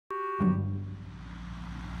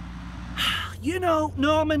You know,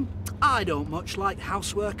 Norman, I don't much like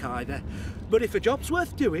housework either. But if a job's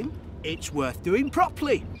worth doing, it's worth doing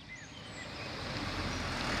properly.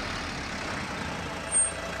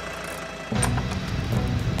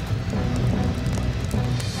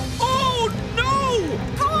 Oh, no!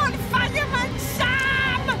 Come on, Fireman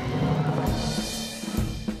Sam!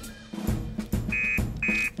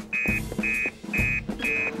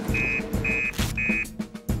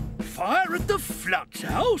 Fire at the flat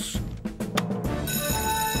house?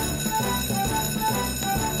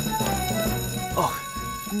 Oh,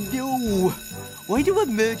 no. Why do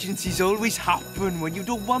emergencies always happen when you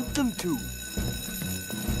don't want them to?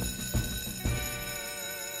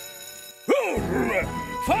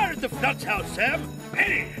 Fire at the flat house, Sam.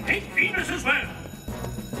 Hey, take Venus as well.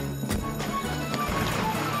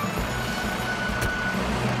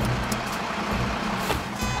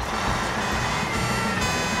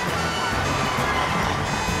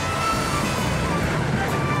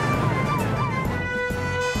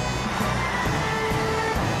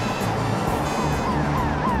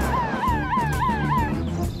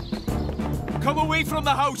 Come away from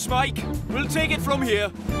the house, Mike. We'll take it from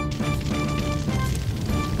here.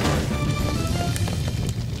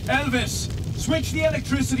 Elvis, switch the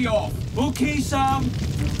electricity off. Okay, Sam?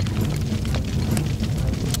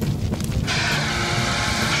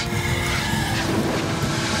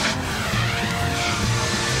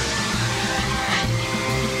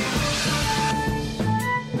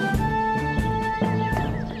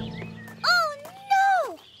 Oh,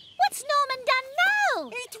 no! What's Norman done now?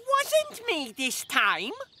 It wasn't me this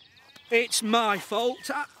time. It's my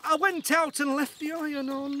fault. I went out and left the iron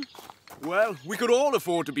on. Well, we could all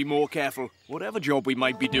afford to be more careful, whatever job we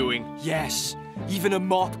might be doing. Yes, even a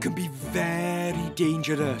mop can be very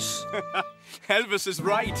dangerous. Elvis is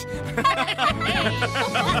right.